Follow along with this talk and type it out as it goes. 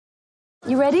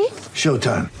You ready?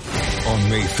 Showtime. On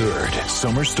May 3rd,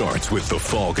 summer starts with The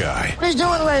Fall Guy. Let's do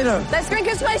it later. Let's drink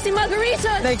a spicy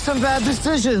margarita. Make some bad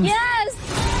decisions. Yes!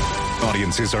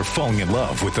 Audiences are falling in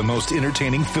love with the most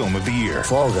entertaining film of the year.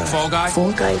 Fall Guy. Fall Guy?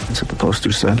 Fall guy. That's what the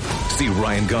poster said. See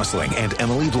Ryan Gosling and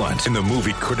Emily Blunt in the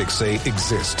movie critics say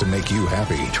exists to make you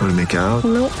happy. Trying to make it out?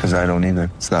 Nope. Because I don't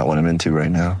either. It's not what I'm into right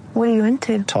now. What are you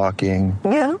into? Talking.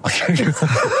 Yeah.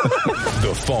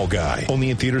 The Fall Guy.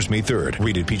 Only in theaters May 3rd.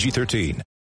 Rated PG-13.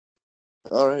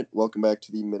 All right, welcome back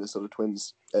to the Minnesota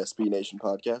Twins SB Nation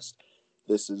podcast.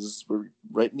 We're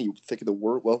right in the thick of the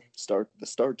the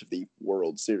start of the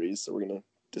World Series, so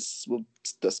we'll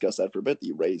discuss that for a bit.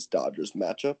 The Rays Dodgers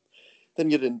matchup, then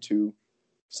get into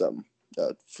some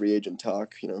free agent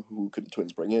talk. Who could the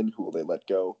Twins bring in? Who will they let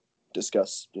go?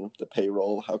 Discuss the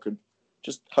payroll. How could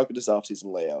this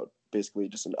offseason lay out? Basically,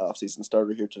 just an offseason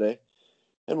starter here today,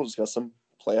 and we'll discuss some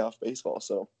playoff baseball.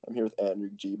 So I'm here with Andrew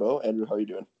Gibo. Andrew, how are you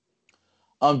doing?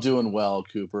 I'm doing well,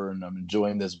 Cooper, and I'm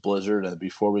enjoying this blizzard. And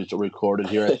before we recorded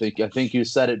here, I think you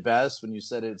said it best when you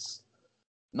said it's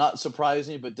not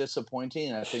surprising but disappointing.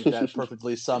 And I think that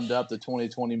perfectly summed up the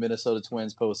 2020 Minnesota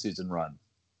Twins postseason run.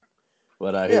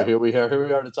 But here we are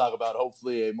to talk about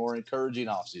hopefully a more encouraging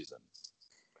offseason.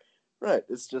 Right.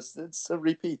 It's a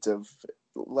repeat of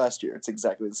last year. It's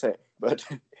exactly the same, but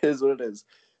it is what it is.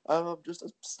 Just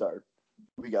to start,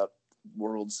 we got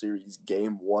World Series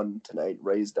Game 1 tonight,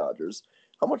 Rays Dodgers.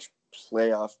 How much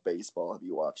playoff baseball have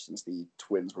you watched since the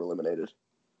Twins were eliminated?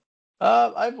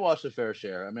 I've watched a fair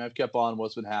share. I mean, I've kept on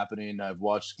what's been happening. I've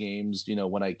watched games,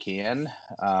 when I can.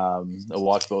 I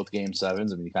watch both Game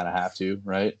 7s. I mean, you kind of have to,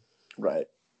 right? Right.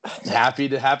 Happy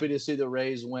to see the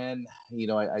Rays win.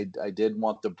 I did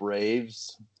want the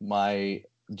Braves. My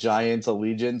Giants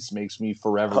allegiance makes me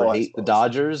forever hate the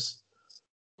Dodgers.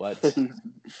 But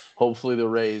hopefully the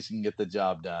Rays can get the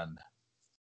job done.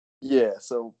 Yeah,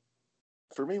 so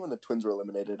for me, when the Twins were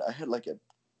eliminated, I had like a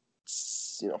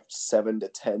 7 to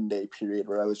 10 day period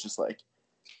where I was just like,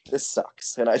 this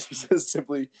sucks. And I just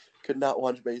simply could not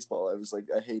watch baseball. I was like,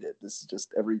 I hate it. This is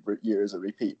just every year is a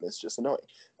repeat, and it's just annoying.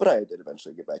 But I did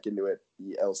eventually get back into it.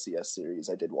 The LCS series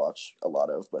I did watch a lot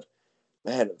of, but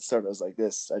man, at the start I was like,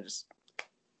 I'm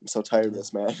so tired of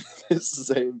this, man. It's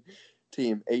the same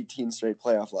team, 18 straight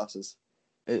playoff losses.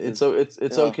 It's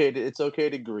okay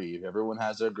to grieve. Everyone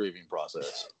has their grieving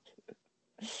process.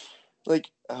 I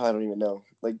don't even know.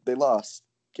 They lost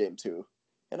Game 2,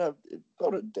 and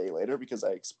about a day later, because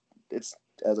it's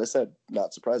as I said,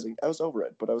 not surprising. I was over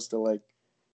it, but I was still like,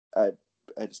 I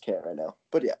just can't right now.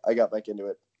 But yeah, I got back into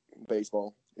it.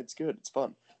 Baseball, it's good. It's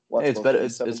fun. It's better.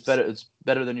 It's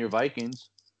better than your Vikings.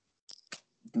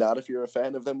 Not if you're a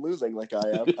fan of them losing like I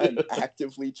am. I'm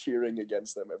actively cheering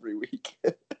against them every week.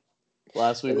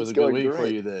 Last week was a good week for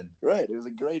you then. Right. It was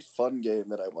a great, fun game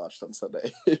that I watched on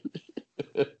Sunday.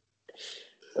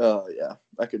 Oh, yeah.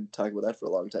 I could talk about that for a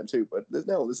long time, too. But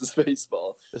no, this is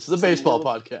baseball. This is a baseball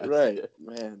podcast. Right,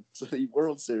 man. So the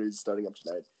World Series starting up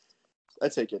tonight. I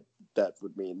take it that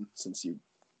would mean, since you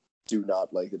do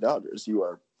not like the Dodgers, you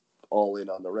are all in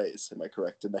on the Rays. Am I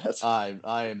correct in that?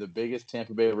 I am the biggest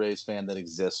Tampa Bay Rays fan that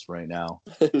exists right now.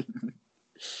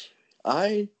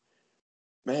 I'm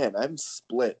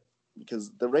split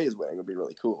because the Rays winning would be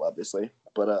really cool, obviously.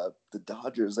 But the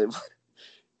Dodgers,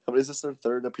 is this their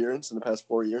third appearance in the past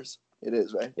 4 years? It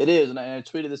is, right? It is, and I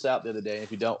tweeted this out the other day. If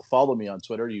you don't follow me on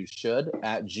Twitter, you should,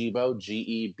 at Gibo,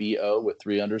 G-E-B-O, with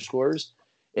 3 underscores.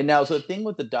 And now, so the thing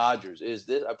with the Dodgers is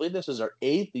this: I believe this is their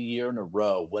 8th year in a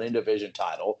row winning division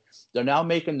title. They're now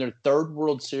making their 3rd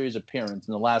World Series appearance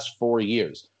in the last 4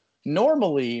 years.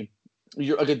 Normally,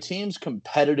 a team's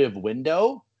competitive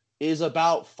window is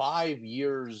about 5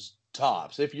 years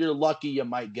tops. If you're lucky, you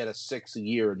might get a 6th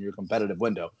year in your competitive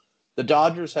window. The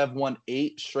Dodgers have won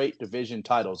 8 straight division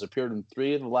titles, appeared in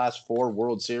 3 of the last 4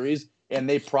 World Series, and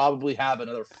they probably have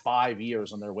another 5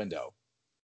 years on their window.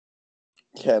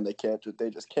 Yeah, and they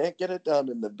just can't get it done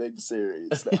in the big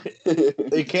series.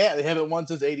 They can't. They haven't won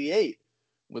since '88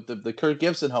 with the Kirk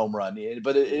Gibson home run.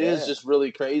 But it is just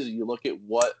really crazy. You look at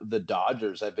what the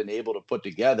Dodgers have been able to put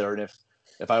together, and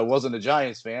if I wasn't a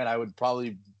Giants fan, I would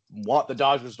probably want the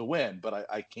Dodgers to win, but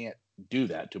I can't do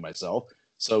that to myself.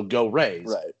 So go Rays.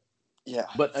 Right. Yeah.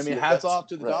 But, I mean, hats off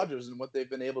to the Dodgers and what they've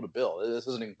been able to build. This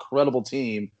is an incredible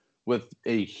team with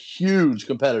a huge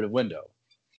competitive window.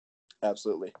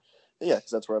 Absolutely. Yeah, because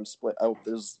that's where I'm split.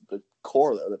 There's the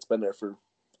core, though, that's been there for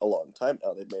a long time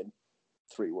now. They've made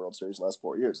 3 World Series in the last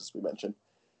 4 years, as we mentioned.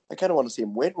 I kind of want to see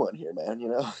him win one here, man.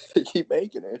 They keep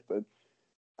making it, but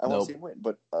I want to see him win.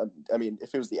 But, I mean,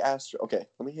 if it was the Astros... Okay,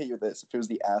 let me hit you with this. If it was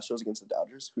the Astros against the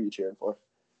Dodgers, who are you cheering for?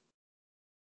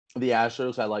 The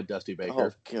Astros, I like Dusty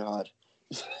Baker. Oh, God.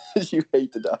 You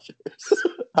hate the Dodgers.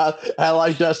 I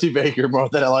like Dusty Baker more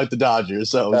than I like the Dodgers,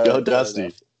 so go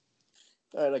Dusty.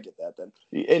 All right, I get that then.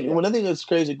 And one thing that's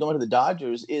crazy going to the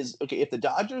Dodgers is, okay, if the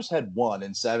Dodgers had won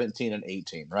in 17 and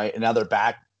 18, right, and now they're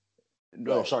back,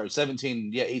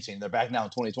 17, 18, they're back now in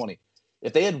 2020.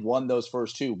 If they had won those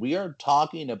first two, we are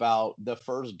talking about the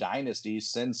first dynasty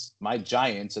since my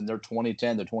Giants in their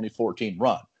 2010 to 2014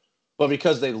 run. But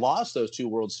because they lost those two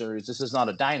World Series, this is not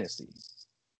a dynasty.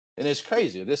 And it's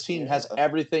crazy. This team has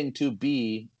everything to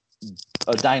be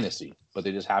a dynasty, but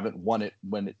they just haven't won it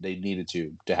when they needed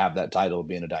to have that title of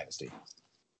being a dynasty.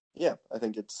 Yeah, I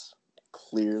think it's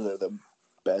clear they're the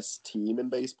best team in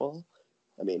baseball.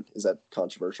 I mean, is that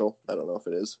controversial? I don't know if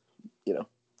it is.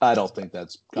 I don't think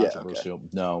that's controversial. Yeah, okay.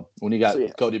 No. When you got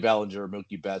Cody Bellinger,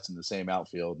 Mookie Betts in the same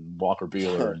outfield, and Walker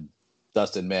Buehler and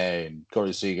Dustin May and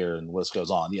Corey Seager, and the list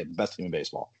goes on. Yeah, the best team in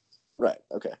baseball. Right,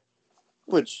 okay.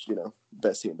 Which,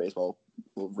 best team in baseball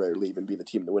will rarely even be the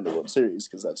team to win the World Series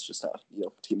because that's just how,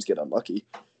 teams get unlucky.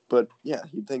 But, yeah,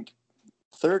 you'd think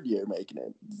third year making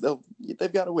it,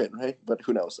 they've got to win, right? But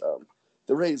who knows?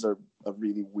 The Rays are a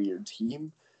really weird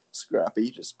team.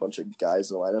 Scrappy, just a bunch of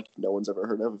guys in the lineup no one's ever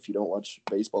heard of if you don't watch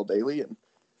baseball daily, and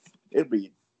it'd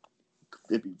be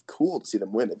cool to see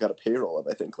them win. They've got a payroll of,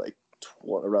 I think, like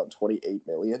around 28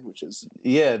 million, which is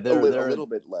they're a little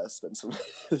bit less than some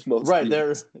most. Right,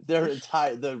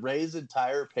 the Rays'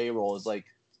 entire payroll is like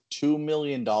 $2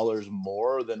 million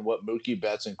more than what Mookie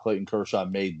Betts and Clayton Kershaw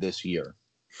made this year.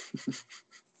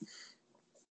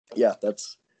 Yeah,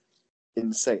 that's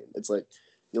insane. It's like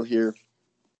you'll hear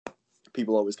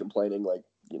people always complaining like,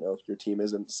 your team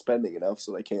isn't spending enough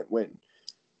so they can't win.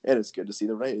 And it's good to see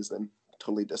the Rays then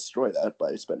totally destroy that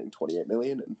by spending $28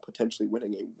 million and potentially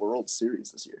winning a World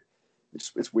Series this year.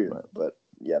 It's weird, but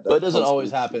yeah. But it doesn't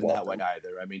always happen that way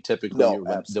either. I mean, typically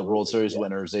the World Series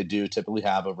winners, they do typically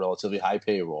have a relatively high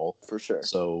payroll. For sure.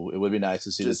 So it would be nice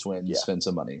to see the Twins spend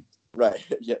some money. Right.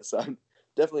 Yes, I'm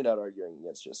definitely not arguing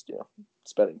against just,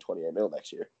 spending $28 million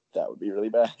next year. That would be really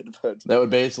bad. But that would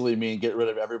basically mean get rid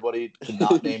of everybody to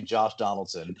not name Josh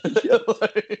Donaldson.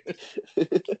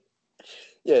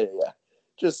 Yeah.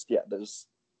 Just, there's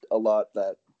a lot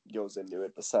that goes into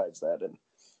it besides that. And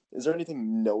is there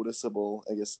anything noticeable,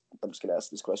 I guess I'm just going to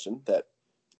ask this question, that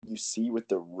you see with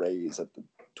the Rays that the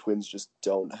Twins just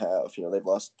don't have? They've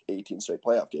lost 18 straight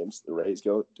playoff games. The Rays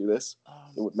go do this.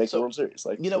 It would make the World Series.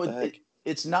 Like, what the heck?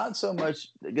 It's not so much,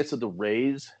 I guess, with the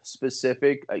Rays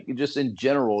specific, just in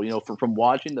general, from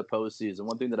watching the postseason,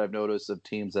 one thing that I've noticed of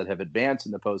teams that have advanced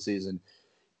in the postseason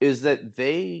is that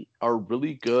they are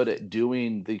really good at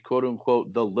doing the quote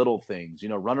unquote, the little things,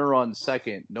 runner on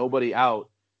second, nobody out.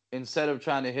 Instead of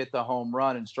trying to hit the home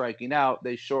run and striking out,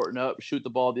 they shorten up, shoot the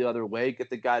ball the other way,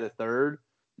 get the guy to third.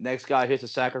 Next guy hits a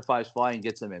sacrifice fly and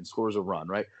gets him in, scores a run,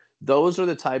 right? Those are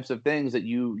the types of things that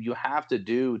you have to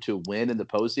do to win in the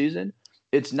postseason.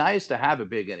 It's nice to have a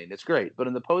big inning. It's great. But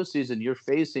in the postseason, you're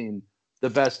facing the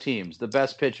best teams, the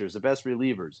best pitchers, the best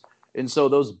relievers. And so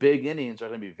those big innings are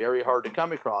going to be very hard to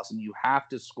come across, and you have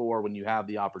to score when you have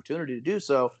the opportunity to do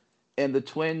so. And the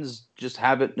Twins just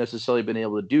haven't necessarily been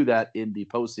able to do that in the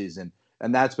postseason.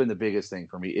 And that's been the biggest thing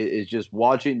for me. It's just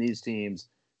watching these teams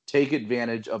take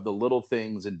advantage of the little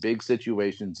things in big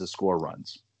situations to score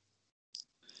runs.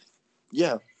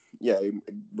 Yeah, I'm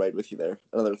right with you there.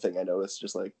 Another thing I noticed,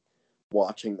 just like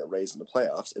watching the Rays in the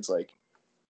playoffs, it's like,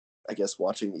 I guess,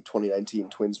 watching the 2019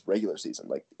 Twins regular season.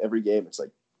 Like, every game, it's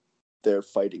like they're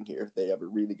fighting here. They have a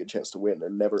really good chance to win. They're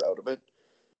never out of it.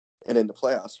 And in the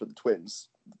playoffs for the Twins,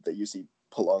 that you see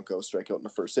Polanco strike out in the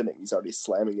first inning. He's already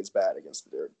slamming his bat against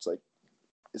the dirt. It's like,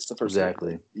 it's the first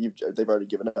inning. They've already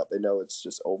given up. They know it's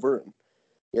just over. And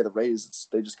the Rays,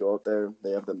 they just go out there.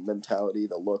 They have the mentality,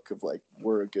 the look of like,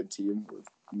 we're a good team. We're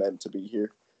meant to be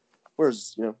here.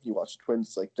 Whereas, you watch the Twins,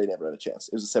 it's like they never had a chance.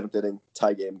 It was the seventh inning,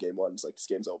 tie game, game one. It's like, this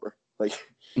game's over. Like,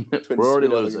 Twins, we're already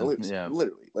losing. Yeah.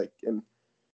 Literally. Like, and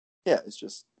yeah, it's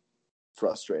just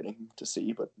frustrating to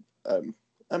see. But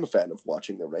I'm a fan of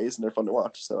watching the Rays, and they're fun to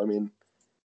watch. So, I mean,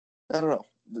 I don't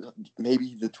know.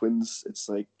 Maybe the Twins, it's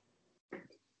like,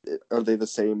 are they the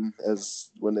same as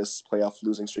when this playoff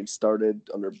losing streak started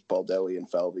under Baldelli and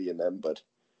Falvey and them? But,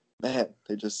 man,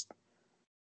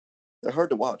 they're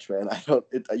hard to watch, man.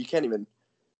 You can't even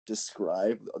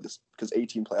describe this, because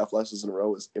 18 playoff losses in a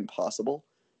row is impossible,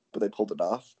 but they pulled it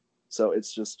off. So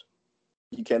it's just,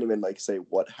 you can't even like say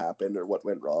what happened or what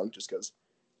went wrong, just because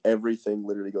everything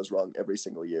literally goes wrong every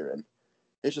single year, and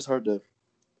it's just hard to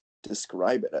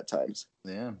describe it at times.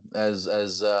 Yeah, as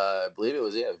I believe it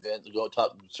was Vince,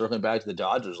 circling back to the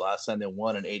Dodgers last time they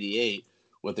won in '88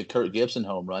 with the Kirk Gibson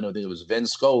home run. I think it was Vin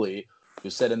Scully who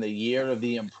said in the year of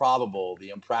the improbable, the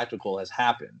impractical has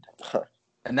happened.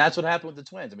 And that's what happened with the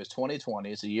Twins. I mean, it's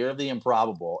 2020. It's the year of the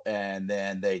improbable, and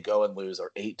then they go and lose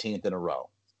their 18th in a row.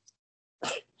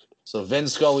 So Vin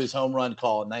Scully's home run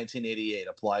call in 1988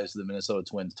 applies to the Minnesota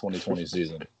Twins 2020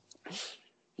 season.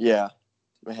 Yeah,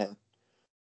 man.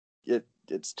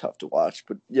 It's tough to watch,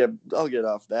 but yeah, I'll get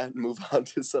off that and move on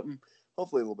to something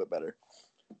hopefully a little bit better.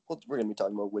 Well, we're going to be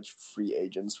talking about which free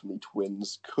agents from the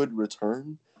Twins could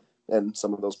return, and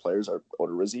some of those players are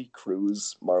Odorizzi,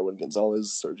 Cruz, Marwin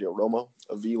Gonzalez, Sergio Romo,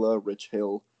 Avila, Rich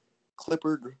Hill,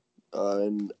 Clippard,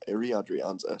 and Ari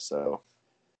Adrianza. So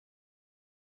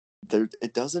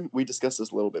it doesn't. We discussed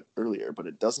this a little bit earlier, but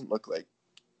it doesn't look like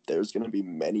there's going to be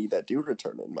many that do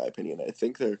return, in my opinion. I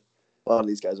think a lot of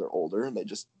these guys are older, and they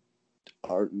just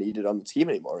aren't needed on the team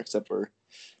anymore, except for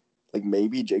like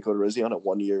maybe Jake Odorizzi on a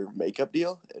 1-year makeup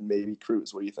deal, and maybe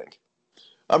Cruz. What do you think?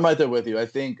 I'm right there with you. I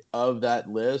think of that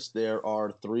list, there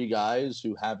are 3 guys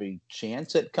who have a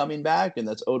chance at coming back, and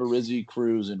that's Odorizzi,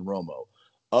 Cruz, and Romo.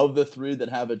 Of the 3 that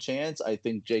have a chance, I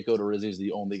think Jake Odorizzi is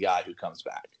the only guy who comes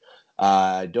back.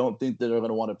 I don't think that they're going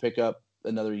to want to pick up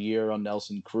another year on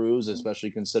Nelson Cruz,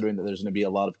 especially considering that there's going to be a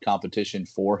lot of competition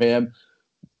for him,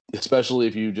 especially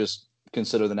if you just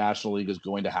consider the National League is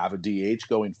going to have a DH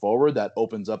going forward. That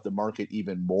opens up the market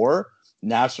even more.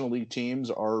 National League teams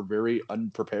are very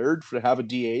unprepared to have a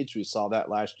DH. We saw that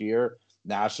last year.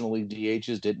 National League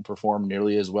DHs didn't perform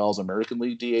nearly as well as American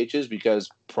League DHs because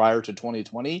prior to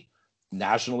 2020,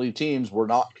 National League teams were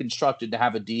not constructed to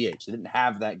have a DH. They didn't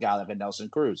have that guy like Nelson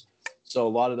Cruz. So a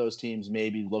lot of those teams may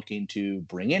be looking to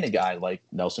bring in a guy like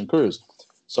Nelson Cruz.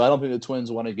 So I don't think the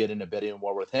Twins want to get in a bidding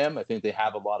war with him. I think they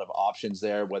have a lot of options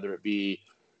there, whether it be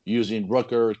using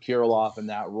Rooker, Kirilloff in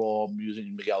that role,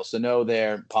 using Miguel Sano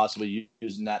there, possibly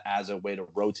using that as a way to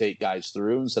rotate guys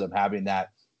through instead of having that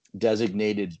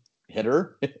designated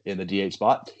hitter in the DH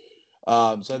spot.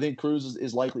 So I think Cruz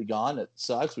is likely gone. It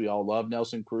sucks. We all love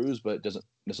Nelson Cruz, but it doesn't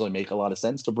necessarily make a lot of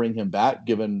sense to bring him back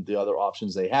given the other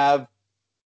options they have.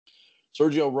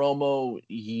 Sergio Romo,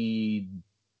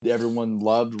 everyone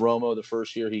loved Romo the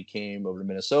first year he came over to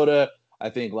Minnesota. I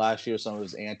think last year some of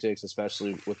his antics,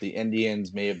 especially with the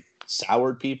Indians, may have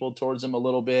soured people towards him a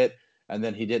little bit. And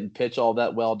then he didn't pitch all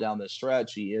that well down the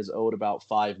stretch. He is owed about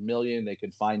 $5 million. They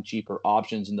could find cheaper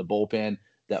options in the bullpen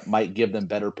that might give them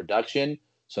better production.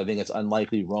 So I think it's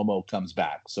unlikely Romo comes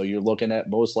back. So you're looking at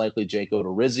most likely Jake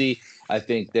Odorizzi. I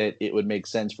think that it would make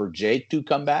sense for Jake to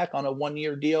come back on a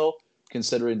 1-year deal,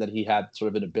 considering that he had sort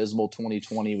of an abysmal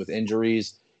 2020 with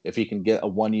injuries. If he can get a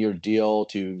 1-year deal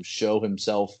to show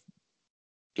himself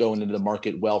going into the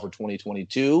market well for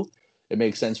 2022, it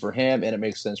makes sense for him, and it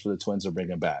makes sense for the Twins to bring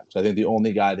him back. So I think the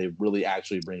only guy they really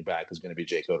actually bring back is going to be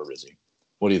Jake Odorizzi.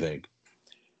 What do you think?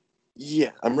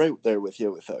 Yeah, I'm right there with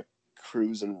you with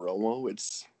Cruz and Romo.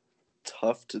 It's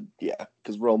tough to,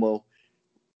 because Romo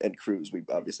and Cruz, we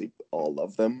obviously all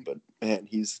love them, but man,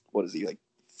 what is he, like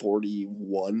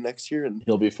 41 next year? And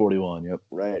he'll be 41, yep.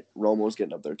 Right. Romo's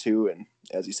getting up there too, and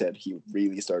as you said, he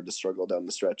really started to struggle down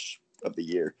the stretch of the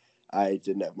year. I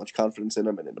didn't have much confidence in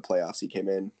him, and in the playoffs he came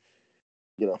in,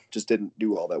 just didn't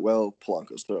do all that well.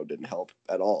 Polanco's throw didn't help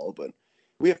at all, but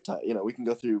we have time. We can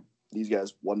go through these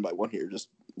guys one by one here.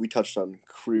 We touched on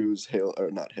Cruz, Romo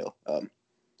and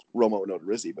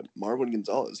Odorizzi, but Marwin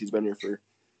Gonzalez, he's been here for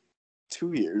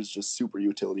 2 years, just super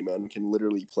utility man, can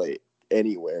literally play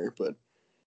anywhere, but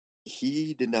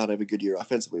he did not have a good year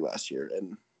offensively last year,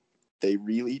 and they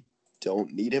really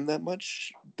don't need him that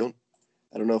much.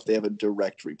 I don't know if they have a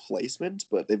direct replacement,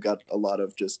 but they've got a lot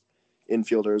of just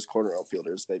infielders, corner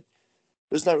outfielders.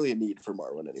 There's not really a need for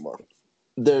Marwin anymore.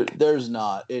 There's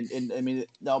not. And I mean,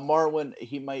 now Marwin,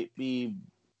 he might be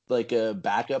like a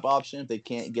backup option if they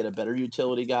can't get a better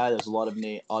utility guy. There's a lot of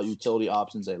utility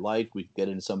options they like. We can get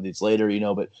into some of these later,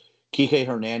 but Kike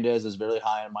Hernandez is very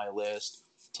high on my list.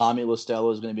 Tommy La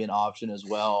Stella is going to be an option as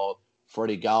well.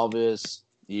 Freddie Galvis,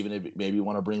 even if maybe you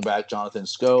want to bring back Jonathan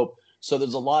Scope. So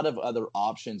there's a lot of other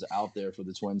options out there for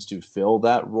the Twins to fill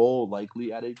that role,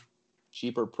 likely at a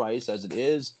cheaper price as it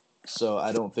is. So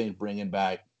I don't think bringing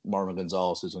back Marwin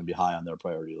Gonzalez is going to be high on their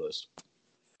priority list.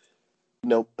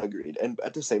 Nope, agreed. And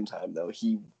at the same time, though,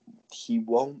 he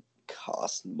won't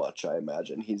cost much, I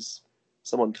imagine. He's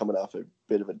someone coming off a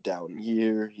bit of a down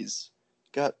year. He's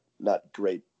got not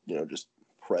great, just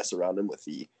press around him with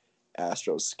the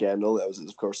Astros scandal. That was,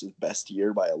 of course, his best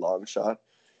year by a long shot.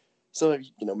 So,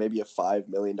 maybe a $5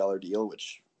 million deal,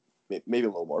 which maybe a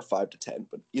little more, 5 to 10,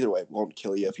 but either way, it won't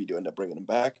kill you if you do end up bringing him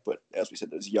back. But as we said,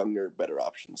 there's younger, better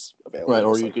options available. Right,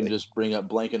 or you can just bring up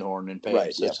Blankenhorn and pay him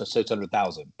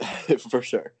 $600,000. For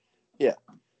sure. Yeah.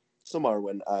 So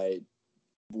Marwin, I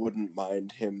wouldn't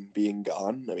mind him being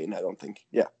gone. I mean, I don't think.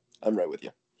 Yeah, I'm right with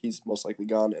you. He's most likely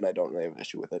gone, and I don't really have an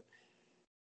issue with it.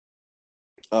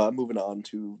 Moving on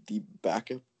to the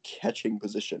backup catching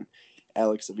position,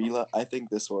 Alex Avila. I think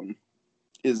this one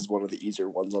is one of the easier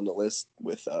ones on the list,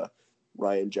 with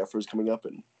Ryan Jeffers coming up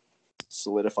and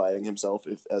solidifying himself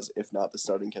if not the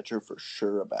starting catcher, for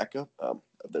sure a backup.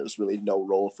 There's really no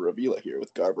role for Avila here,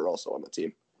 with Garver also on the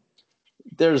team.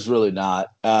 There's really not.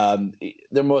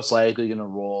 They're most likely going to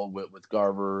roll with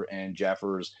Garver and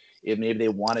Jeffers. If maybe they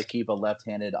want to keep a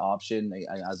left-handed option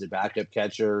as a backup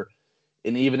catcher,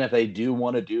 and even if they do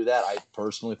want to do that, I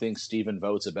personally think Stephen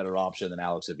Vogt's a better option than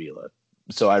Alex Avila.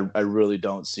 So I really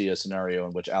don't see a scenario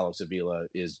in which Alex Avila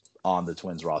is on the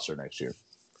Twins roster next year.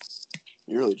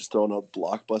 You're really just throwing out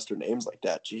blockbuster names like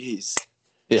that. Jeez.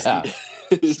 Yeah.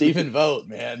 Stephen Vogt,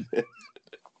 man.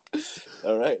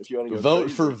 All right. If you want to go vote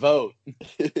crazy. for Vogt.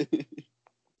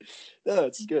 No,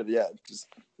 it's good. Yeah. Just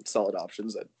solid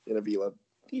options. In Avila,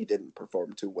 he didn't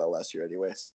perform too well last year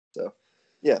anyways. So,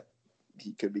 yeah,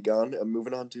 he could be gone.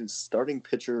 Moving on to starting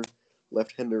pitcher,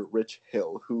 left-hander Rich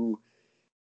Hill, who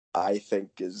I think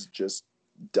is just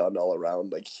done all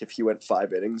around. Like, if he went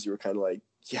 5 innings, you were kind of like,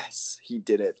 yes, he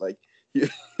did it. Like,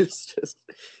 it's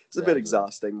a bit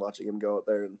exhausting watching him go out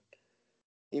there, and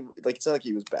it's not like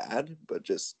he was bad, but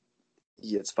just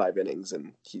he hits 5 innings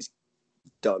and he's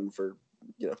done for,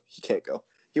 he can't go.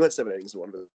 He went 7 innings in one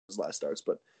of his last starts,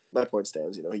 but my point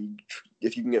stands.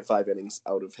 If you can get 5 innings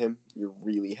out of him, you're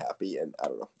really happy. And I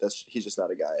don't know, he's just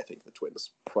not a guy I think the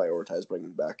Twins prioritize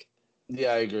bringing back.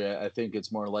 Yeah, I agree. I think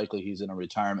it's more likely he's in a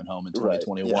retirement home in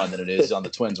 2021 right, yeah. than it is on the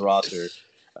Twins roster.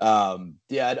 I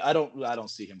don't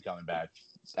see him coming back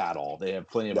at all. They have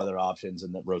plenty of other options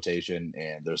in the rotation,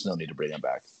 and there's no need to bring him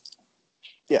back.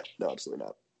 Yeah, no, absolutely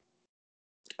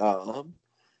not.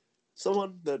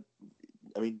 Someone that,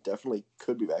 definitely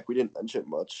could be back. We didn't mention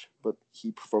much, but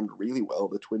he performed really well.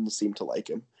 The Twins seem to like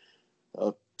him.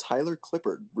 Tyler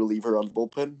Clippard, reliever on the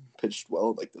bullpen, pitched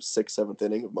well like the 6th, 7th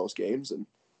inning of most games, and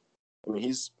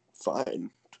he's fine.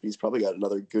 He's probably got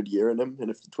another good year in him, and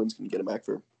if the Twins can get him back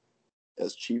for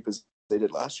as cheap as they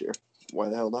did last year, why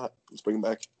the hell not? Let's bring him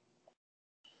back.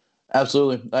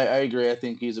 Absolutely. I agree. I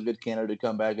think he's a good candidate to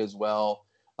come back as well.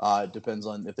 It depends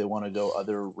on if they want to go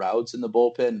other routes in the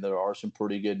bullpen. There are some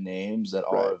pretty good names that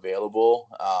are available,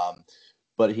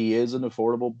 but he is an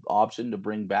affordable option to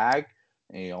bring back.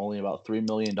 Only about $3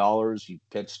 million. He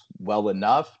pitched well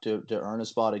enough to earn a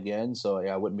spot again. So,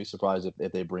 I wouldn't be surprised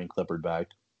if they bring Clippard back.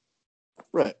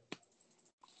 Right.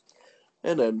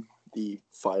 And then the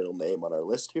final name on our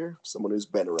list here, someone who's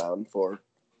been around for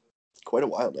quite a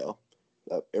while now,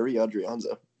 Ehire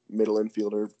Adrianza, middle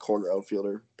infielder, corner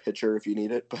outfielder, pitcher if you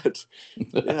need it. But,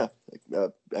 yeah,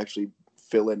 actually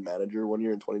fill-in manager one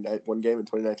game in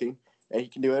 2019, and he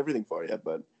can do everything for you.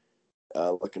 But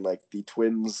looking like the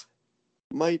Twins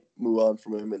might move on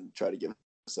from him and try to give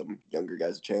some younger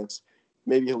guys a chance.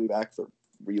 Maybe he'll be back for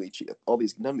really cheap. None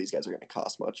of these guys are going to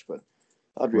cost much, but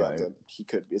Adrianza, he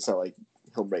could be. It's not like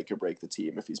he'll make or break the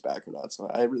team if he's back or not.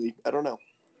 So I don't know.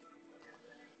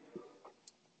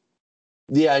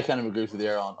 Yeah, I kind of agree with you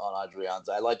there on Adrianza.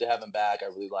 I'd like to have him back. I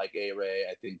really like Ehire.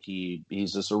 I think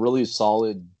he's just a really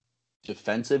solid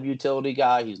defensive utility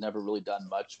guy. He's never really done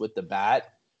much with the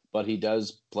bat, but he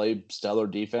does play stellar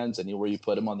defense, and where you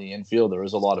put him on the infield, there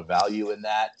is a lot of value in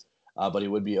that. But he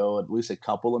would be owed at least a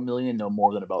couple of million, no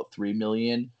more than about $3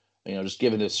 million. Just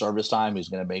given his service time, he's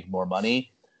going to make more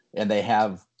money. And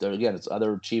it's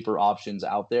other cheaper options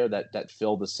out there that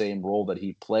fill the same role that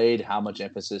he played. How much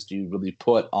emphasis do you really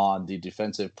put on the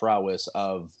defensive prowess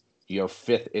of your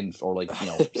fifth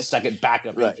second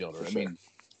backup infielder? Sure.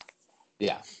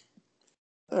 Yeah.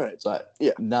 All right. So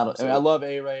yeah. I love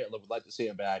Ehire. I would like to see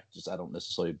him back. Just I don't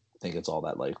necessarily think it's all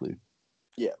that likely.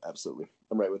 Yeah, absolutely.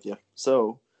 I'm right with you.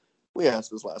 So we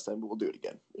asked this last time, but we'll do it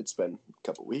again. It's been a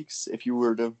couple weeks. If you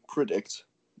were to predict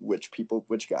which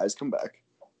guys come back,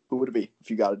 who would it be if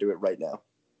you got to do it right now?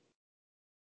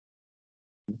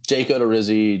 Jake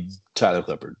Odorizzi, Tyler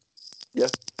Clippard. Yeah.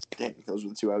 Dang, those were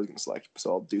the two I was going to select.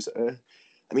 So I'll do so.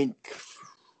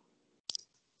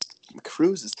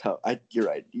 Cruz is tough. You're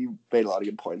right. You made a lot of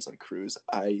good points on Cruz.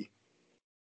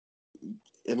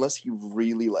 Unless he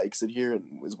really likes it here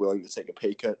and was willing to take a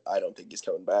pay cut, I don't think he's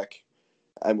coming back.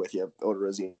 I'm with you.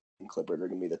 Odorizzi and Clippard are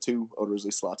going to be the two.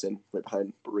 Odorizzi slots in right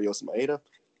behind Barrios and Maeda,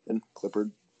 and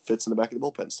Clippard fits in the back of the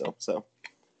bullpen still. So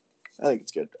I think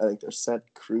it's good. I think they're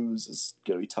set. Cruz is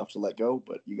going to be tough to let go,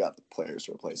 but you got the players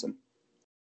to replace him.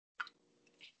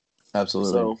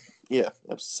 Absolutely. So, yeah.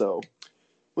 So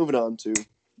moving on to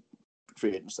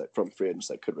free agents that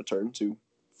could return to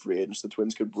free agents the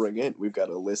Twins could bring in. We've got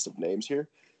a list of names here.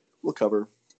 We'll cover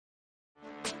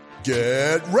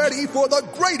Get ready for the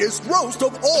greatest roast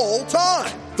of all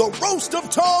time. The Roast of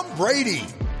Tom Brady.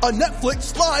 A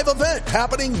Netflix live event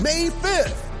happening May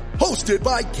 5th. Hosted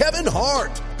by Kevin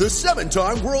Hart. The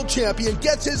 7-time world champion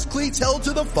gets his cleats held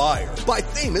to the fire by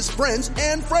famous friends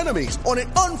and frenemies on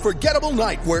an unforgettable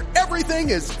night where everything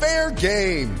is fair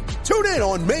game. Tune in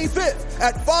on May 5th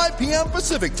at 5 p.m.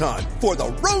 Pacific time for the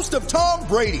Roast of Tom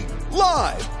Brady.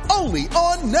 Live only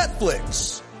on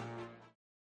Netflix.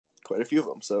 Quite a few of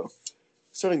them. So,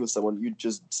 starting with someone you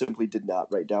just simply did not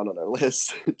write down on our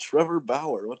list, Trevor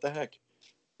Bauer. What the heck?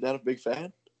 Not a big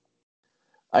fan?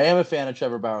 I am a fan of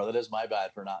Trevor Bauer. That is my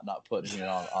bad for not putting it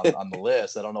on the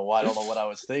list. I don't know why. I don't know what I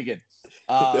was thinking.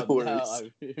 No worries.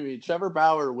 No, I mean, Trevor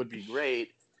Bauer would be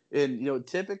great. And,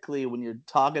 typically when you're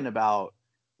talking about,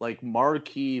 like,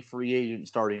 marquee free agent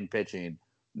starting pitching,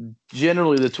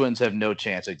 generally the Twins have no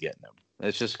chance of getting him.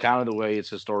 It's just kind of the way it's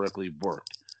historically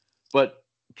worked. But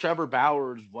Trevor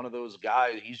Bauer is one of those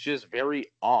guys. He's just very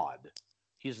odd.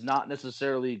 He's not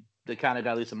necessarily the kind of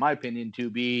guy, at least in my opinion, to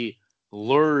be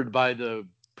lured by the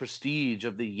prestige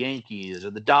of the Yankees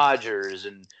or the Dodgers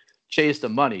and chase the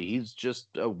money. He's just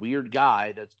a weird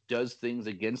guy that does things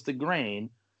against the grain.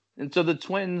 And so the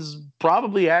Twins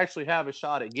probably actually have a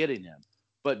shot at getting him.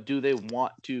 But do they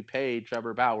want to pay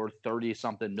Trevor Bauer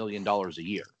 $30-something million a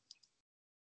year?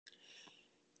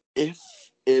 If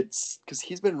it's because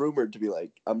he's been rumored to be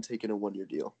like, I'm taking a 1-year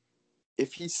deal.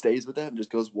 If he stays with that and just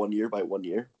goes 1 year by 1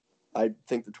 year, I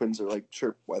think the Twins are like,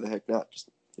 sure, why the heck not? Just,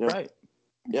 Right.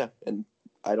 Yeah, and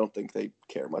I don't think they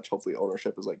care much. Hopefully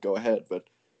ownership is like, go ahead. But,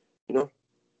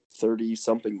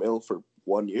 30-something mil for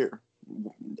 1 year.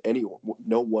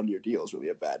 No 1-year deal is really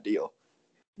a bad deal.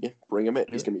 Yeah, bring him in.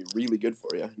 He's going to be really good for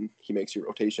you. And he makes your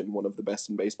rotation one of the best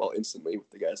in baseball instantly with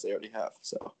the guys they already have.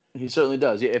 So he certainly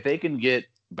does. Yeah, if they can get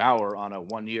Bauer on a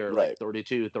 1 year, right, like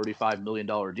 $35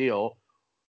 million deal,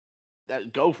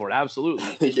 that go for it.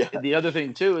 Absolutely. Yeah. And the other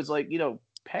thing too is like,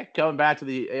 Peck coming back to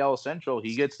the AL Central,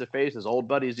 he gets to face his old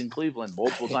buddies in Cleveland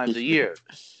multiple times a year.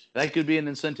 That could be an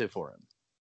incentive for him.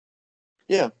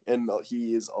 Yeah, and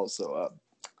he is also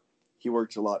he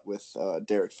worked a lot with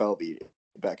Derek Falvey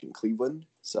back in Cleveland,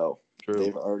 so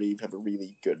they already have a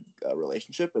really good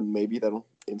relationship, and maybe that'll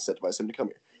incentivize him to come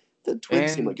here. The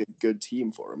Twins seem like a good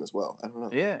team for him as well. I don't know.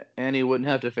 Yeah, and he wouldn't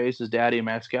have to face his daddy,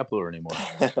 Max Kepler, anymore.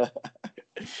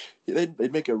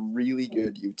 They'd make a really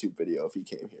good YouTube video if he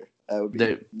came here. That would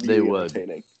be really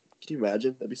entertaining. Can you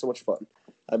imagine? That'd be so much fun.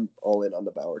 I'm all in on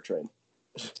the Bauer train.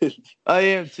 I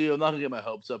am too. I'm not gonna get my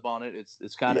hopes up on it.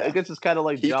 It's kind of. I guess it's kind of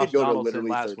like Josh Donaldson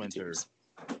last winter.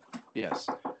 Yes,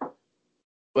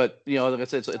 but like I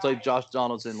said, it's like Josh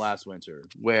Donaldson last winter,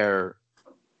 where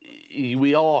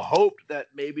we all hoped that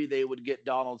maybe they would get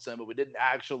Donaldson, but we didn't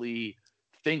actually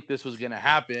think this was going to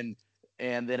happen.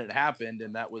 And then it happened,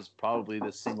 and that was probably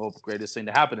the single greatest thing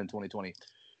to happen in 2020.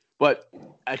 But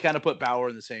I kind of put Bauer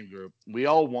in the same group. We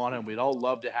all want him. We'd all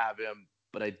love to have him,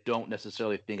 but I don't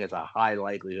necessarily think it's a high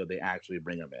likelihood they actually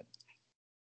bring him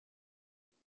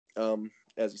in.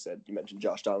 As you said, you mentioned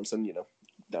Josh Donaldson,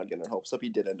 not getting their hopes up. He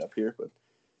did end up here, but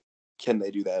can they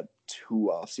do that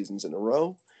 2 off seasons in a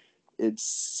row? It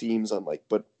seems unlike,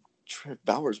 but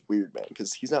Bauer's weird, man,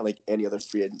 because he's not like any other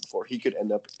free agent before. He could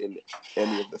end up in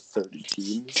any of the 30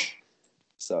 teams.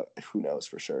 So who knows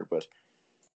for sure. But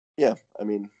yeah, I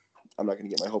mean, I'm not going to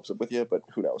get my hopes up with you, but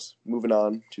who knows. Moving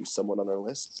on to someone on our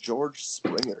list, George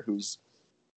Springer, who's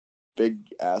big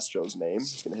Astros name.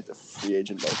 He's going to hit the free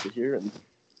agent market here. And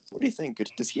what do you think?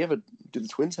 Do the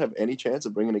Twins have any chance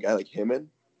of bringing a guy like him in?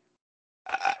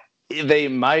 They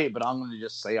might, but I'm going to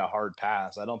just say a hard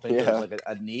pass. I don't think there's like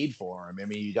a need for him. I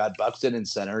mean, you got Buxton in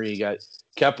center, you got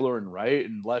Kepler in right,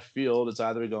 and left field. It's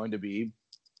either going to be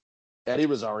Eddie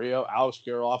Rosario, Alex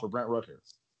Kirilloff, or Brent Rooker.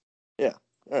 Yeah,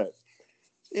 all right.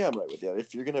 Yeah, I'm right with you.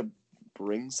 If you're going to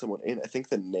bring someone in, I think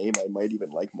the name I might even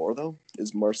like more, though,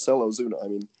 is Marcell Ozuna. I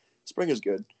mean, Springer's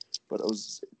good, but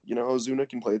Ozuna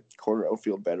can play corner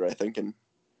outfield better, I think, and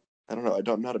I don't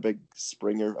know. I'm not a big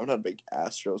Springer. I'm not a big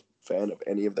Astros fan of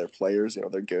any of their players.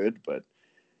 They're good, but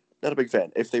not a big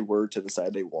fan. If they were to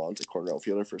decide they want a corner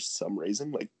outfielder for some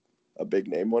reason, like a big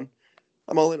name one,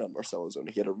 I'm all in on Marcell Ozuna.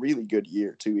 He had a really good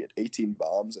year, too. He had 18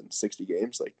 bombs in 60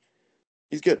 games. Like,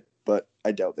 he's good, but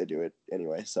I doubt they do it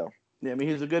anyway, so. Yeah, I mean,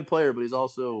 he's a good player, but he's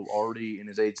also already in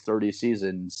his age 30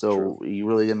 season, so you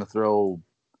really going to throw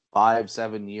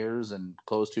 5-7 years and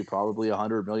close to probably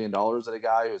 $100 million at a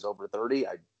guy who's over 30?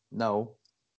 No.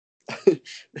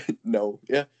 No,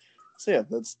 yeah. So, yeah,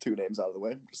 that's 2 names out of the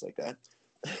way, just like that.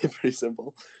 Pretty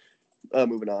simple.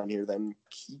 Moving on here, then.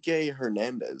 Kike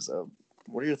Hernandez.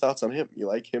 What are your thoughts on him? You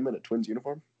like him in a Twins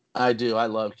uniform? I do. I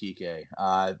love Kike.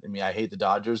 I mean, I hate the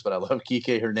Dodgers, but I love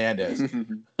Kike Hernandez.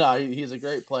 He's a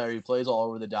great player. He plays all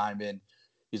over the diamond.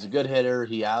 He's a good hitter.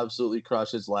 He absolutely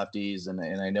crushes lefties. And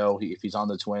I know if he's on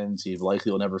the Twins, he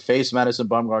likely will never face Madison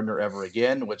Bumgarner ever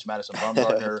again, which Madison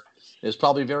Bumgarner is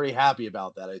probably very happy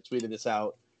about that. I tweeted this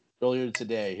out earlier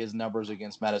today. His numbers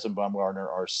against Madison Bumgarner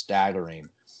are staggering.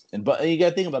 But you got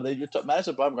to think about it.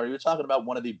 Madison Bumgarner, you're talking about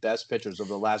one of the best pitchers of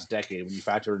the last decade when you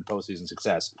factor in postseason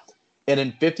success. And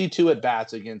in 52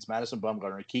 at-bats against Madison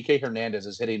Bumgarner, Kike Hernandez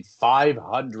is hitting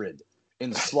 .500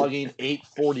 and slugging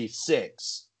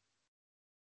 .846.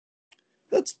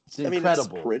 That's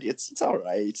incredible. It's pretty. It's all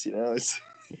right.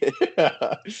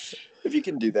 If you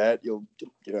can do that,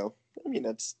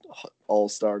 that's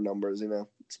all-star numbers.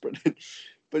 It's pretty.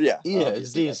 But yeah,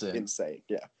 it's decent. Insane.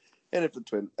 Yeah. And if the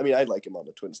Twins, I like him on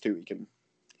the Twins too.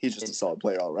 He's just a solid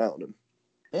player all around. And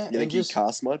you think he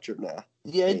costs much or nah?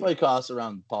 Yeah, he probably costs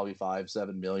around probably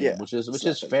 $5-7 million, which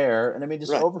is fair. And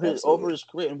just over his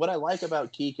career. And what I like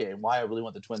about Kike and why I really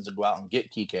want the Twins to go out and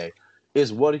get Kike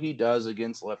is what he does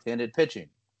against left-handed pitching.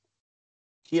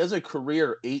 He has a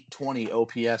career 820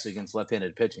 OPS against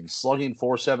left-handed pitching, slugging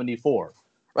 .474.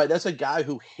 Right, that's a guy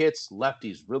who hits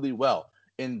lefties really well.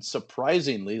 And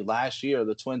surprisingly, last year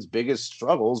the Twins' biggest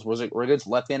struggles were against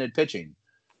left-handed pitching.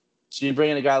 So you bring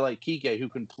in a guy like Kike who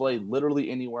can play literally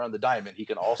anywhere on the diamond. He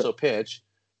can also pitch,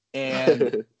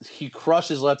 and he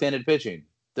crushes left-handed pitching.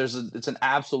 It's an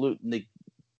absolute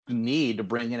need to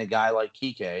bring in a guy like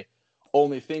Kike.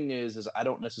 Only thing is I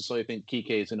don't necessarily think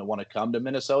Kike is going to want to come to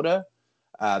Minnesota.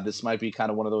 This might be kind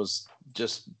of one of those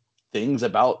just things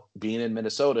about being in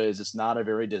Minnesota is it's not a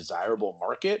very desirable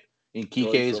market, and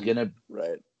Kike is going to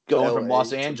go from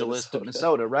Los Angeles to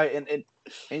Minnesota, right? And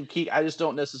Kike, I just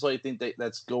don't necessarily think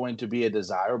that's going to be a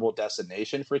desirable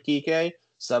destination for Kike.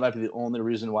 So that might be the only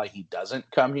reason why he doesn't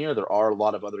come here. There are a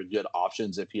lot of other good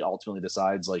options if he ultimately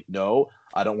decides, no,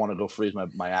 I don't want to go freeze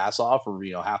my ass off for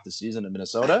half the season in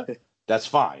Minnesota. That's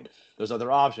fine. There's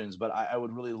other options, but I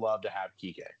would really love to have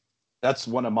Kike. That's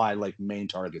one of my main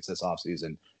targets this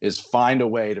offseason is find a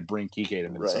way to bring Kike to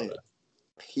Minnesota. Right.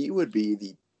 He would be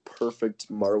the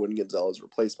perfect Marwin Gonzalez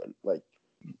replacement.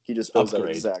 He just fills that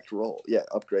exact role. Yeah,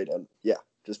 upgrade and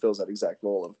just fills that exact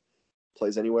role of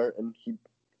plays anywhere and he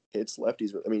hits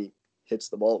lefties. He hits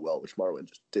the ball well, which Marwin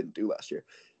just didn't do last year.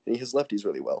 And he hits lefties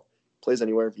really well. Plays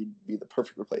anywhere, he'd be the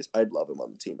perfect replacement. I'd love him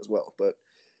on the team as well, but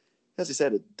as I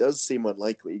said, it does seem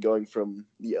unlikely going from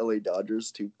the LA Dodgers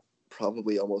to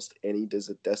probably almost any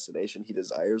destination he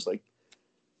desires.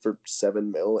 For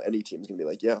 $7 million, any team's gonna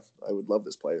be I would love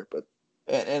this player. But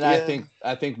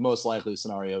I think most likely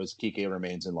scenario is Kike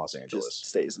remains in Los Angeles, just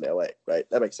stays in LA, right?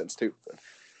 That makes sense too. But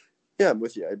yeah, I'm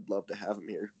with you. I'd love to have him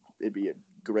here. It'd be a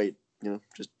great,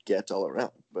 just get all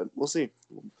around. But we'll see.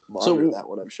 We'll monitor that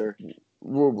one, I'm sure.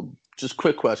 Just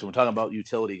quick question. We're talking about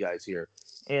utility guys here.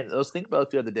 And I was thinking about it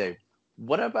the other day.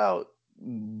 What about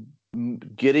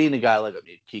getting a guy like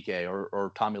Kike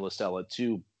or Tommy La Stella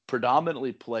to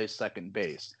predominantly play second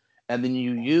base? And then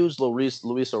you use Luis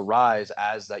Arraez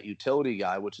as that utility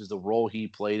guy, which is the role he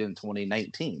played in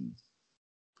 2019.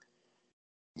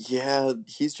 Yeah,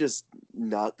 he's just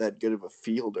not that good of a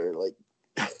fielder.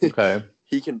 Okay.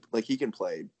 he can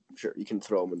play. Sure, you can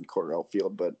throw him in corner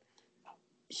outfield, but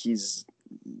he's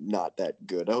not that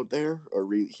good out there. Or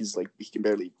really, he can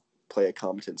barely play a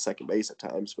competent second base at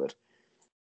times. But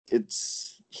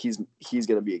he's going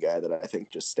to be a guy that I think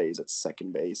just stays at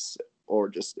second base, or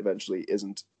just eventually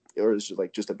isn't, or is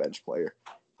just a bench player.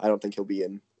 I don't think he'll be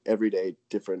an everyday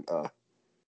different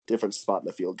spot in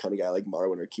the field kind of guy like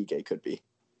Marwin or Kike could be.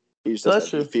 He just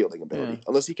doesn't have the fielding ability,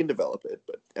 unless he can develop it.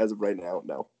 But as of right now,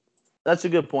 no. That's a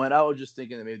good point. I was just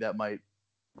thinking that maybe that might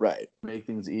make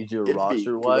things easier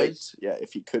roster-wise. Yeah,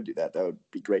 if he could do that, that would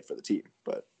be great for the team.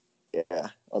 But yeah,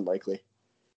 unlikely.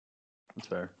 That's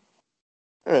fair.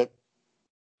 All right.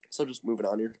 So just moving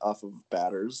on here off of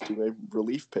batters to a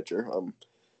relief pitcher.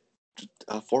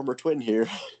 A former Twin here,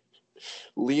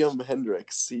 Liam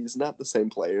Hendriks. He's not the same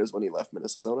player as when he left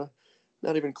Minnesota.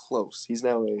 Not even close. He's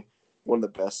now one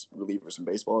of the best relievers in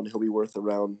baseball, and he'll be worth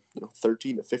around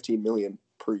 13 to 15 million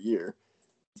per year.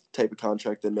 Type of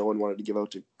contract that no one wanted to give out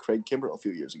to Craig Kimbrell a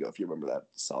few years ago, if you remember that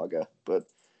saga. But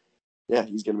yeah,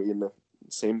 he's going to be in the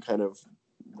same kind of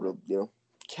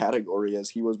category as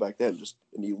he was back then, just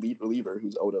an elite reliever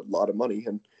who's owed a lot of money.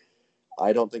 And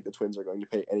I don't think the Twins are going to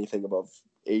pay anything above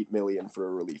 $8 million for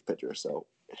a relief pitcher. So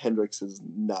Hendriks is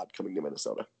not coming to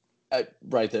Minnesota.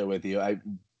 Right there with you. I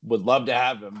would love to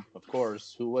have him, of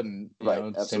course. Who wouldn't?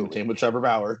 Same team with Trevor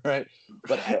Bauer, right?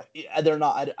 But they're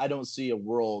not. I don't see a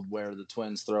world where the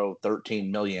Twins throw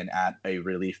 $13 million at a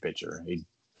relief pitcher.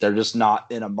 they're just not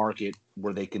in a market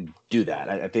where they can do that.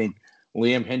 I think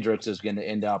Liam Hendriks is going to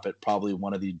end up at probably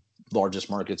one of the largest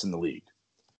markets in the league,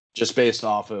 just based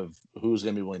off of who's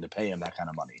going to be willing to pay him that kind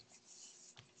of money.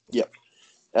 Yep,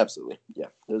 absolutely. Yeah,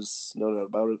 there's no doubt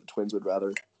about it. The Twins would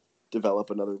rather develop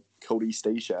another Cody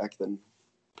Stashak than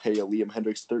pay a Liam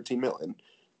Hendriks $13 million.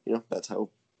 That's how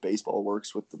baseball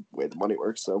works with the way the money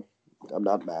works. So I'm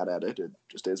not mad at it. It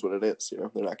just is what it is. They're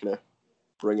not going to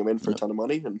bring him in for a ton of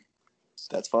money, and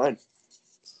that's fine.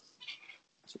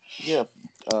 So, yeah,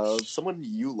 someone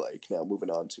you like now. Moving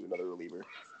on to another reliever,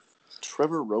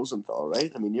 Trevor Rosenthal.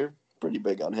 Right? I mean, you're pretty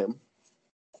big on him.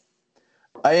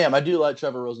 I am. I do like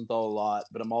Trevor Rosenthal a lot,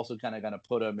 but I'm also kind of going to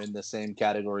put him in the same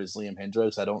category as Liam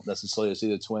Hendriks. I don't necessarily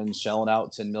see the Twins shelling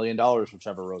out $10 million for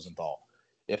Trevor Rosenthal.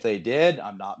 If they did,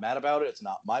 I'm not mad about it. It's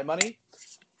not my money,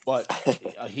 but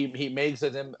he makes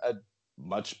them a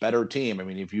much better team. I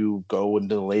mean, if you go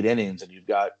into the late innings and you've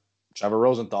got Trevor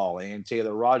Rosenthal and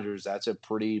Taylor Rogers, that's a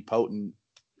pretty potent,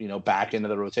 back into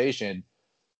the rotation.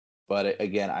 But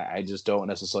again, I just don't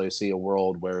necessarily see a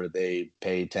world where they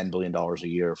pay $10 billion a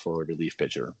year for a relief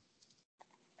pitcher.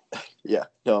 Yeah,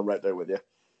 no, I'm right there with you.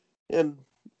 And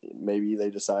maybe they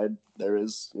decide there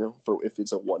is, if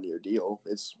it's a 1-year deal,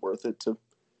 it's worth it to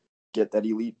get that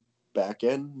elite back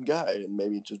end guy and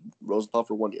maybe just Rosenthal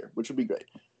for 1 year, which would be great.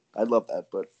 I'd love that,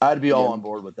 but I'd be all on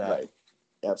board with that. Right,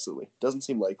 absolutely. Doesn't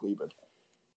seem likely, but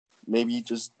maybe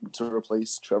just to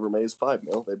replace Trevor May's $5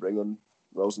 million, they bring in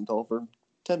Rosenthal for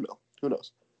 $10 million. Who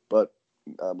knows? But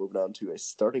moving on to a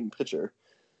starting pitcher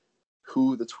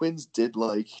who the Twins did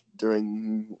like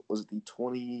during, was it the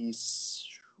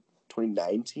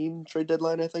 2019 trade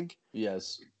deadline, I think?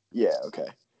 Yes. Yeah, okay.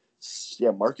 Yeah,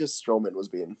 Marcus Stroman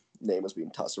name was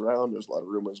being tossed around. There's a lot of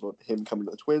rumors about him coming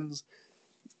to the Twins.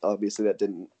 Obviously, that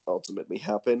didn't ultimately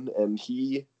happen, and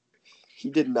he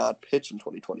did not pitch in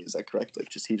 2020. Is that correct?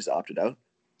 He just opted out?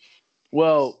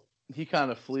 Well, he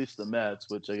kind of fleeced the Mets,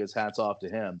 which I guess hats off to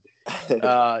him.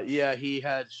 Yeah, he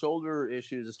had shoulder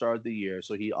issues to start the year,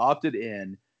 so he opted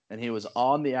in, and he was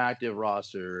on the active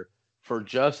roster for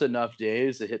just enough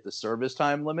days to hit the service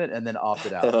time limit, and then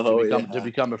opted out to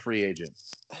become a free agent.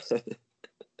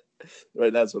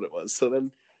 Right, that's what it was. So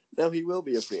then now he will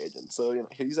be a free agent. So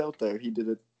he's out there. He did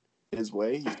it his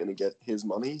way. He's going to get his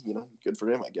money. Good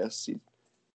for him, I guess. He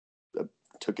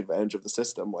took advantage of the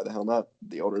system. Why the hell not?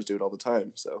 The owners do it all the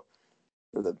time. So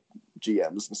the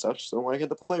GMs and such. So why can't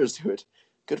the players do it?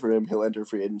 Good for him. He'll enter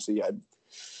free agency. I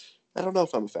don't know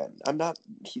if I'm a fan. I'm not.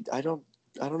 I don't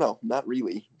know. Not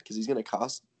really, because he's going to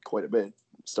cost quite a bit.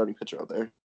 Starting pitcher out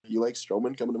there. You like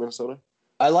Stroman coming to Minnesota?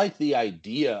 I like the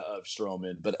idea of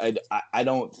Stroman, but I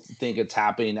don't think it's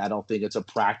happening. I don't think it's a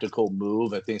practical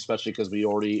move. I think especially because we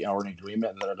already are in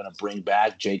agreement that they're going to bring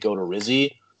back Jake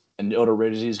Odorizzi, and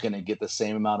Odorizzi is going to get the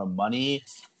same amount of money,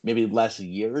 maybe less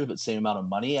years, but same amount of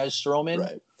money as Stroman.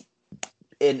 Right.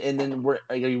 And then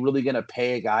are you really going to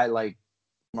pay a guy like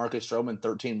Marcus Stroman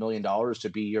 $13 million to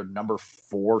be your number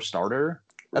 4 starter?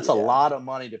 That's a lot of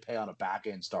money to pay on a back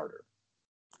end starter.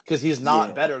 Because he's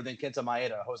not better than Kenta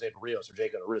Maeda, Jose Barrios, or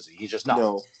Jake Odorizzi. He's just not.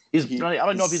 No, I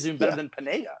don't know if he's even better than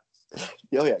Pineda.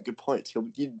 Oh, yeah, good point.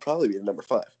 He'd probably be the number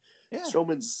 5. Yeah.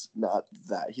 Stroman's not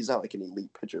that. He's not like an elite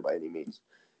pitcher by any means.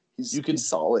 He's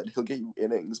solid. He'll get you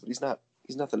innings, but he's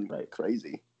nothing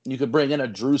crazy. You could bring in a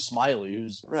Drew Smiley,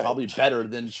 who's probably better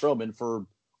than Stroman for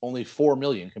only $4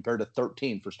 million compared to $13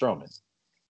 million for Stroman.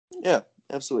 Yeah,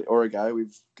 absolutely. Or a guy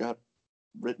we've got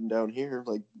written down here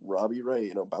like Robbie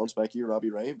Ray, bounce back year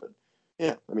Robbie Ray, but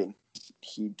yeah, I mean,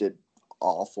 he did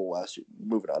awful last year.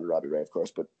 Moving on to Robbie Ray, of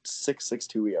course, but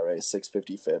 6.62 ERA,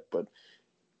 6.50 FIP, but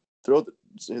throughout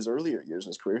his earlier years in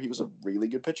his career, he was a really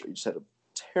good pitcher. He just had a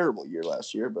terrible year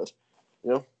last year, but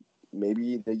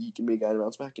maybe he can be a guy to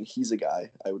bounce back, and he's a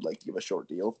guy I would like to give a short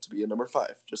deal to be a number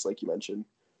 5, just like you mentioned,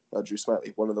 Drew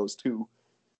Smiley. One of those two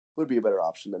would be a better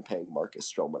option than paying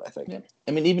Marcus Stroman, I think. Yeah.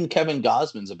 I mean, even Kevin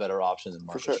Gosman's a better option than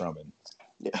Marcus Stroman.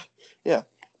 Yeah.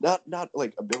 Not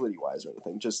like ability-wise or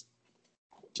anything, just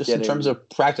in terms of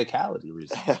practicality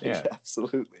reasons. Yeah,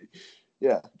 absolutely.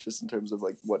 Yeah, just in terms of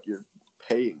like what you're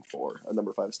paying for a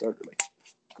number 5 starter.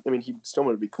 I mean, Stroman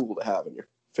would be cool to have in your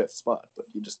 5th spot, but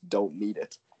you just don't need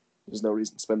it. There's no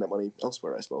reason to spend that money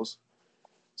elsewhere, I suppose.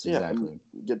 So exactly.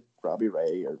 Get Robbie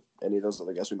Ray or any of those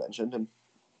other guys we mentioned and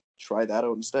try that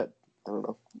out instead. I don't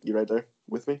know. You right there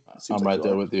with me? I'm right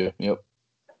there with you. Yep.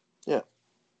 Yeah.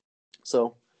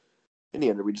 So, in the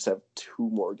end, we just have 2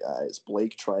 more guys,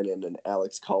 Blake Treinen and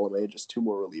Alex Colomé, just 2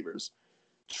 more relievers.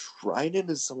 Treinen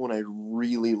is someone I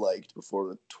really liked before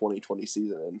the 2020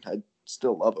 season, and I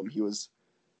still love him. He was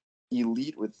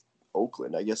elite with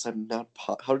Oakland. I guess I'm not...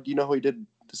 How do you know how he did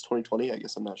this 2020? I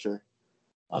guess I'm not sure.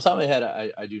 Off the top of my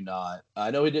head, I do not. I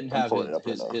know he didn't I'm have pulling it up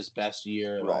right his, now. his best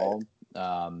year at Right. all.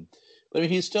 But I mean,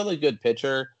 he's still a good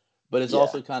pitcher, but it's Yeah.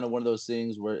 also kind of one of those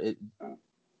things where it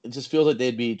just feels like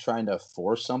they'd be trying to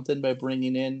force something by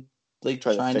bringing in Blake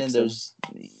Trying to Treinen. fix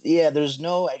There's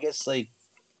no, I guess, like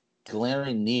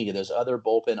glaring need. There's other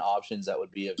bullpen options that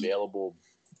would be available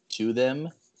to them,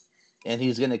 and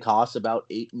he's going to cost about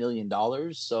 $8 million.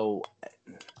 So,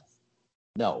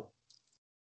 no.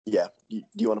 Yeah, do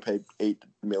you want to pay $8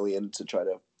 million to try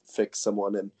to fix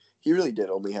someone? And he really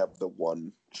did only have the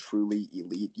one truly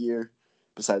elite year.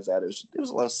 Besides that, it was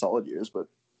a lot of solid years, but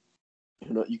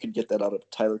you could get that out of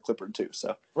Tyler Clippard too.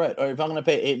 So Right. Or if I'm going to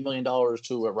pay $8 million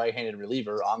to a right-handed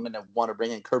reliever, I'm going to want to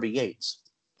bring in Kirby Yates.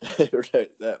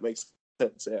 right, that makes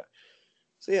sense. Yeah.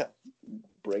 So yeah,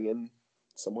 bring in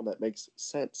someone that makes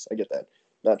sense. I get that.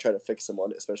 Not try to fix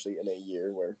someone, especially in a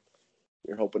year where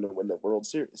you're hoping to win the World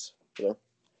Series. Or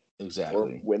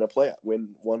Exactly. win one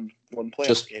playoff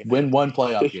Just game. win one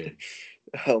playoff game.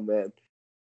 Oh man.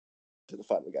 To the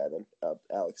final guy then,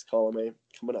 Alex Colomé,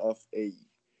 coming off a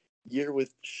year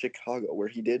with Chicago where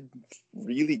he did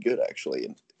really good actually.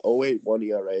 In 0.8 1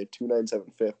 ERA,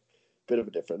 2.97 FIP, bit of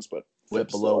a difference, but Whip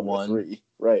FIP's below still under 1. 3.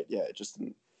 Right, yeah, just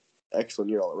an excellent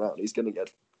year all around. He's going to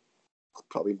get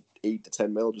probably 8 to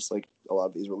 10 mil, just like a lot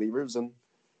of these relievers. And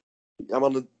I'm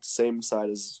on the same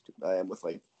side as I am with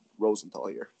like Rosenthal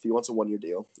here. If he wants a 1-year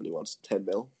deal and he wants 10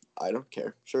 mil, I don't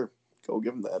care. Sure, go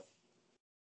give him that.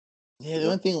 Yeah, the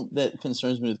only thing that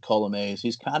concerns me with Colomé is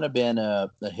he's kind of been a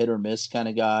hit or miss kind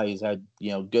of guy. He's had,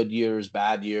 good years,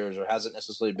 bad years, or hasn't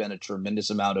necessarily been a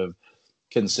tremendous amount of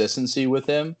consistency with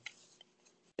him.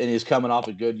 And he's coming off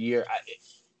a good year.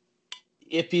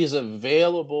 If he's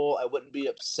available, I wouldn't be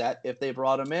upset if they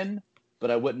brought him in,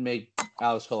 but I wouldn't make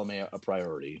Alex Colomé a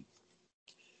priority.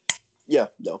 Yeah,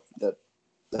 no, that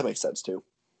makes sense too.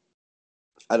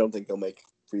 I don't think they'll make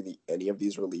really any of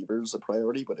these relievers a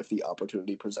priority, but if the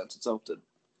opportunity presents itself to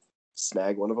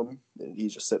snag one of them and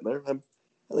he's just sitting there,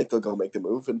 I think they'll go make the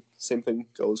move. And same thing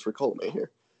goes for Colomé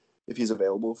here. If he's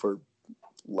available for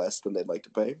less than they'd like to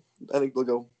pay, I think they'll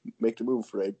go make the move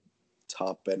for a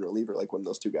top end reliever like one of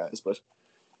those two guys. But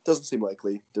it doesn't seem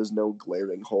likely. There's no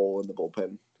glaring hole in the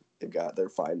bullpen. They're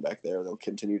fine back there. They'll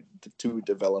continue to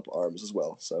develop arms as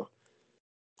well. So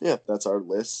yeah, that's our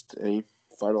list. Any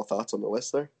final thoughts on the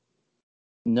list there?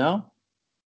 No?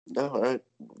 No, all right.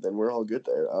 Then we're all good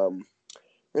there. We're going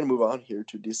to move on here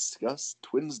to discuss.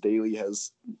 Twins Daily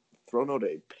has thrown out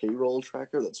a payroll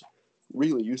tracker that's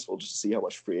really useful just to see how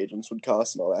much free agents would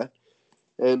cost and all that.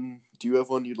 And do you have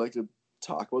one you'd like to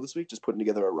talk about this week? Just putting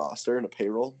together a roster and a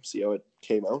payroll, see how it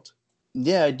came out?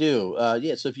 Yeah, I do.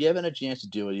 So if you haven't had a chance to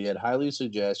do it yet, highly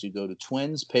suggest you go to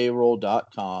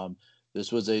twinspayroll.com.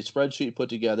 This was a spreadsheet put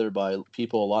together by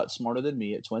people a lot smarter than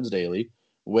me at Twins Daily,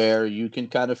 where you can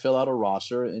kind of fill out a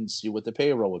roster and see what the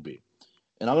payroll would be.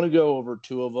 And I'm going to go over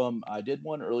 2 of them. I did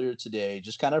one earlier today,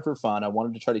 just kind of for fun. I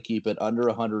wanted to try to keep it under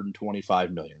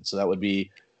 $125 million. So that would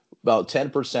be about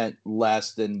 10%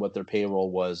 less than what their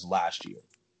payroll was last year.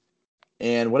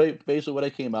 And what I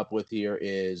came up with here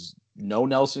is no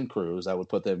Nelson Cruz. I would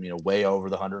put them, way over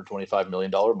the $125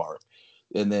 million mark.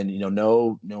 And then,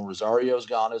 no Rosario's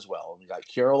gone as well. We got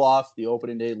Kirilloff, the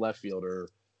opening day left fielder.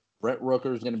 Brent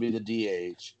Rooker is going to be the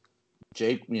DH.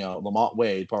 Lamont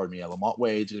Wade's going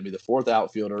to be the 4th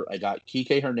outfielder. I got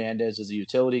Kike Hernandez as a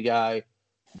utility guy,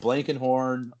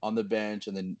 Blankenhorn on the bench,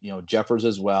 and then, Jeffers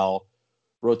as well.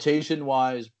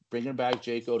 Rotation-wise, bringing back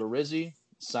Jake Odorizzi,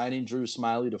 signing Drew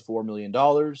Smiley to $4 million.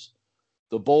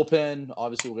 The bullpen,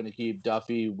 obviously, we're going to keep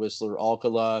Duffy, Whistler,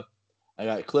 Alcala. I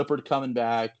got Clippard coming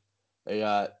back. I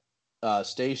got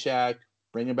Stashak,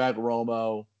 bringing back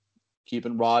Romo,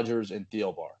 keeping Rogers, and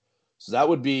Thielbar. So that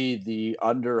would be the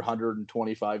under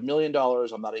 $125 million.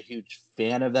 I'm not a huge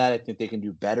fan of that. I think they can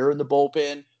do better in the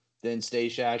bullpen than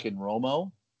Stashak and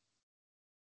Romo.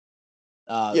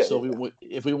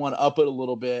 If we want to up it a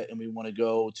little bit and we want to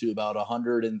go to about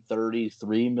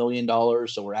 $133 million,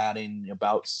 so we're adding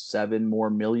about $7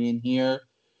 more million here.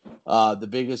 The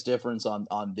biggest difference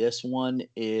on this one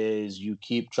is you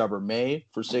keep Trevor May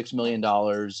for $6 million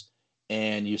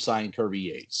and you sign Kirby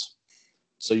Yates.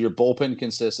 So your bullpen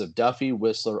consists of Duffy,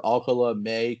 Whistler, Alcala,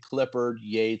 May, Clippard,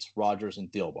 Yates, Rogers,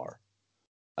 and Thielbar.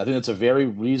 I think it's a very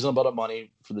reasonable amount of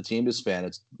money for the team to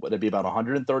spend. It'd be about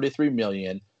 $133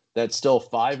 million. That's still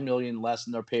 $5 million less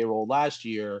than their payroll last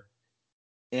year,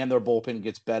 and their bullpen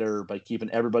gets better by keeping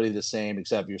everybody the same,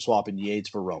 except you're swapping Yates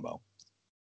for Romo,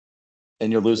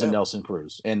 and you're losing Nelson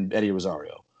Cruz and Eddie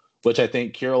Rosario, which I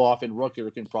think Kirilloff and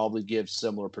Rooker can probably give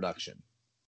similar production.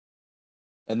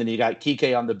 And then you got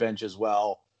Kike on the bench as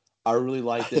well. I really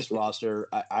like this roster.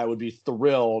 I would be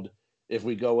thrilled if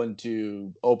we go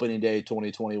into opening day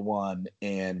 2021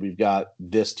 and we've got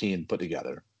this team put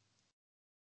together.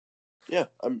 Yeah,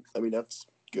 I mean that's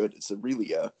good. It's a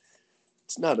really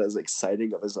it's not as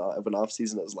exciting of an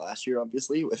offseason as last year,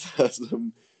 obviously, with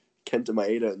some Kenta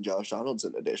Maeda and Josh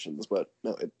Donaldson additions, but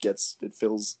no, it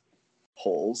fills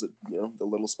holes. The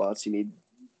little spots you need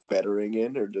bettering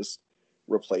in or just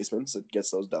replacements, it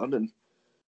gets those done, and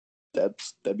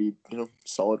that'd be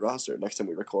solid roster. Next time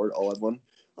we record, I'll have one.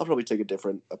 I'll probably take a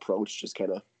different approach, just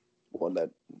kind of one that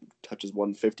touches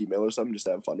 150 mil or something, just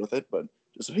to have fun with it, but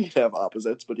just so we can have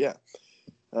opposites. But yeah.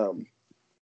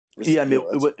 Yeah, I mean,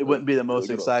 it wouldn't be the most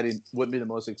exciting. Wouldn't be the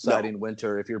most exciting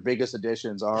winter if your biggest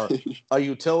additions are a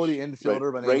utility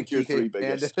infielder. Right. Rank your three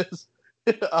biggest.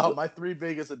 My three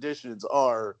biggest additions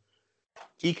are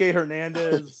Kike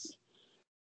Hernandez,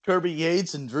 Kirby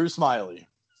Yates, and Drew Smyly.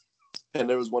 And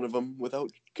there was one of them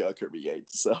without Kirby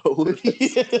Yates, so.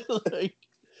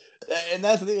 And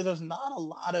that's the thing. There's not a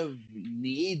lot of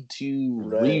need to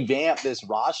revamp this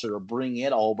roster or bring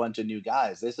in a whole bunch of new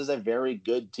guys. This is a very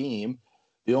good team.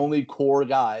 The only core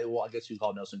guy, well, I guess you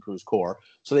call Nelson Cruz core.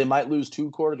 So they might lose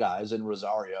two core guys in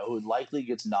Rosario, who likely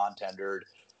gets non-tendered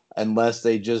unless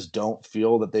they just don't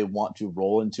feel that they want to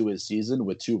roll into his season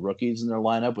with two rookies in their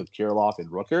lineup with Kirilloff and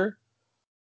Rooker.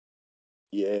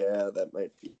 Yeah, that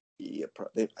might be a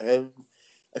problem.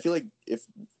 I feel like if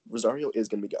Rosario is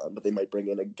going to be gone, but they might bring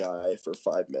in a guy for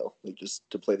 $5 million, like just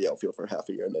to play the outfield for half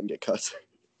a year and then get cut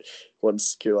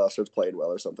once Kirilloff starts playing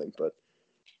well or something. But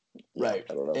yeah, right,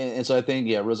 I don't know. And so I think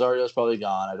Rosario's probably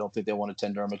gone. I don't think they want to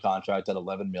tender him a contract at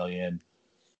 $11 million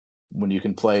when you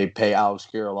can pay Alex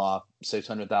Kirilloff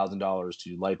 $600,000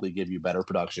 to likely give you better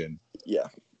production. Yeah,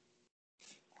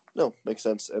 no, makes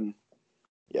sense. And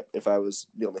yeah, if I was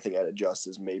the only thing I'd adjust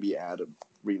is maybe add a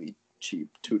really cheap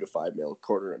 $2 to $5 million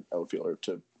corner and outfielder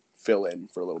to fill in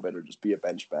for a little bit or just be a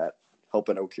bench bat,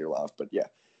 helping out Kirilloff. But yeah,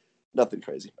 nothing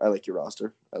crazy. I like your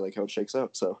roster. I like how it shakes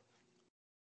out. So,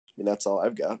 I mean, that's all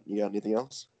I've got. You got anything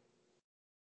else?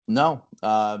 No.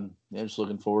 Just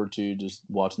looking forward to just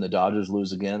watching the Dodgers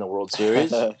lose again in the World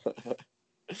Series.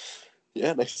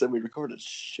 Yeah, next time we record it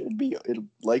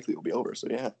likely will be over. So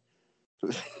yeah,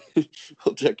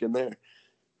 we'll check in there.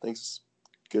 Thanks.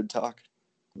 Good talk.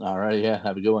 All right. Yeah.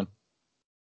 Have a good one.